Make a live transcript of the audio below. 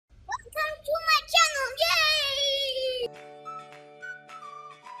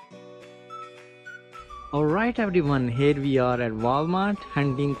Alright everyone, here we are at Walmart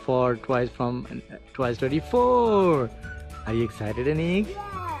hunting for toys from Toy Story 4. Are you excited, Anik? Yes.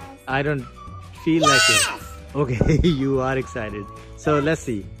 I don't feel like it. Okay, you are excited. So let's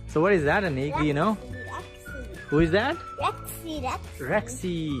see. So what is that, Anik? Do you know? Rexy. Who is that? Rexy.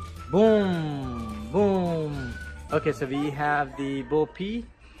 Rexy. Boom. Boom. Okay, so we have the Bo Peep.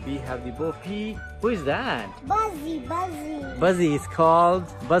 We have the Bo Peep. Who is that? Buzzy. Buzzy is called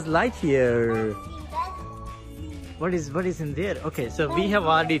Buzz Lightyear. Buzzy. What is in there? Okay, so we have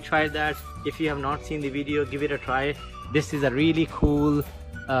already tried that. If you have not seen the video, give it a try. This is a really cool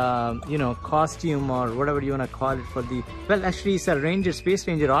costume or whatever you want to call it for the, well, actually it's a Space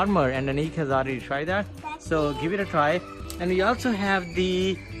Ranger armor, and Anik has already tried that. So give it a try. And we also have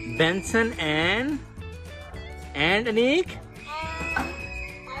the Benson and Anik?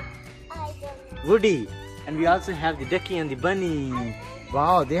 Woody. And we also have the ducky and the bunny.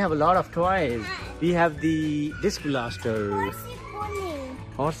 Wow, they have a lot of toys. We have the disc blaster.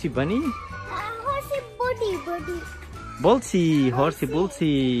 Horsey bunny? Horsey buddy. Bullsey, horsey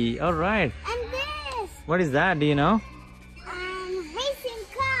bullsey. All right. And this. What is that? Do you know? Racing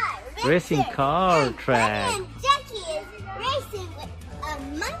car. Racing car track. And Jackie is racing with a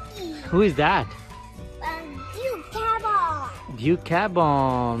monkey. Who is that? Duke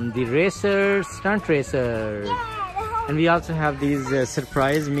Cabon, the racer, stunt racer. Yeah, and we also have these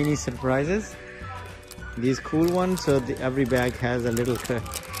mini surprises. These cool ones. So every bag has a little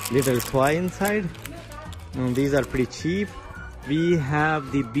toy inside. And these are pretty cheap. We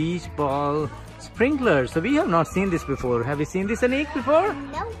have the beach ball sprinkler. So we have not seen this before. Have you seen this, Anik, before?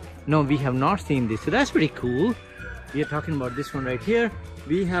 No. No, we have not seen this. So that's pretty cool. We are talking about this one right here.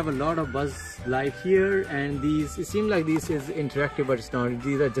 We have a lot of Buzz Lightyear, and these, it seems like this is interactive, but it's not.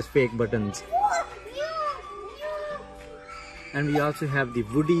 These are just fake buttons. And we also have the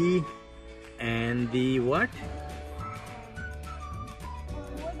Woody and the what?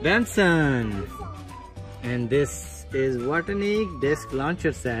 Benson. And this is what, Anik? Disc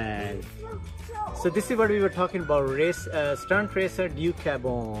launcher set. So this is what we were talking about, stunt racer Duke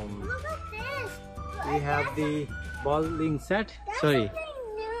Cabon. Look at this. We have the bowling set. Sorry.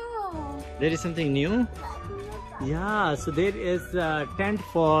 There is something new? Yeah, so there is a tent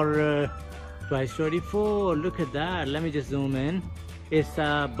for Toy Story 4. Look at that. Let me just zoom in. It's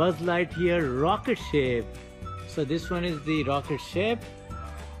a Buzz Lightyear rocket ship. So this one is the rocket ship.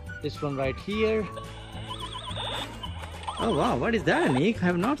 This one right here. Oh wow, what is that, Anik? I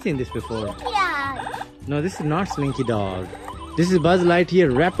have not seen this before. Yeah. No, this is not Slinky Dog. This is Buzz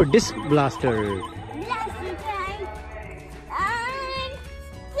Lightyear Rapid Disc Blaster.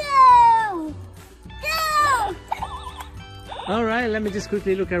 Alright, let me just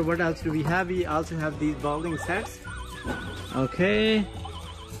quickly look at what else do we have. We also have these bowling sets. Okay.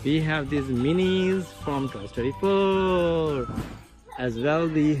 We have these minis from Toy Story 4. As well,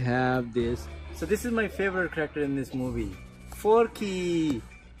 we have this. So this is my favorite character in this movie. Forky.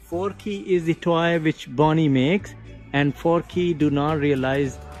 Forky is the toy which Bonnie makes. And Forky do not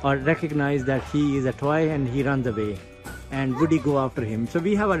realize or recognize that he is a toy, and he runs away. And Woody go after him. So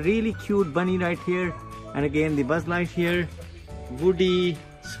we have a really cute bunny right here. And again, the Buzz Lightyear. Woody,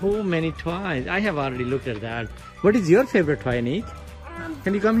 so many toys. I have already looked at that. What is your favorite toy, Anik?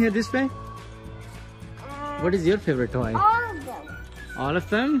 Can you come here this way? What is your favorite toy? All of them. All of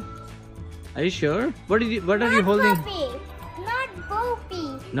them? Are you sure? What are you holding? Not Bo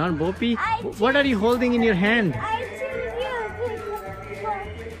Peep. Not Bo Peep? What are you holding in your hand? I choose you.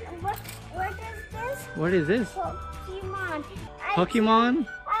 What is this? What is this? Pokemon. Pokemon?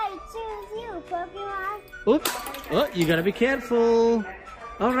 I choose you, Pokemon. Oops. Oh, you gotta be careful.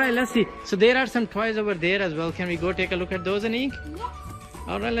 Alright, let's see. So there are some toys over there as well. Can we go take a look at those, Anik? Yes.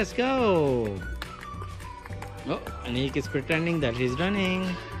 Alright, let's go. Oh, Anik is pretending that he's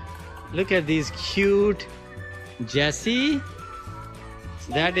running. Look at these cute Jessie.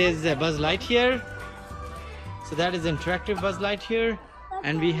 So that is Buzz Lightyear. So that is interactive Buzz Lightyear.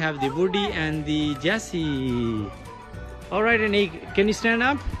 And we have the Woody and the Jessie. Alright, Anik, can you stand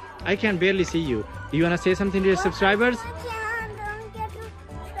up? I can barely see you. Do you want to say something to your subscribers?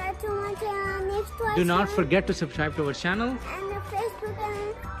 Do not forget to subscribe to our channel. And Facebook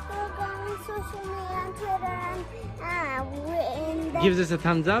and social media and Twitter. And Give us a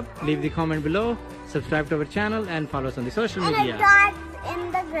thumbs up, leave the comment below, subscribe to our channel, and follow us on the social media. And a dot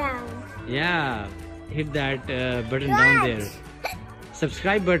in the ground. Yeah, hit that button down there.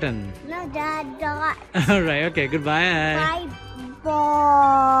 Subscribe button. No, dot. Alright, okay, goodbye. Bye.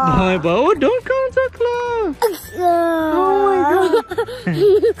 Bye, bye. Oh, don't come so close. Oh my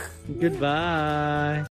god. Goodbye.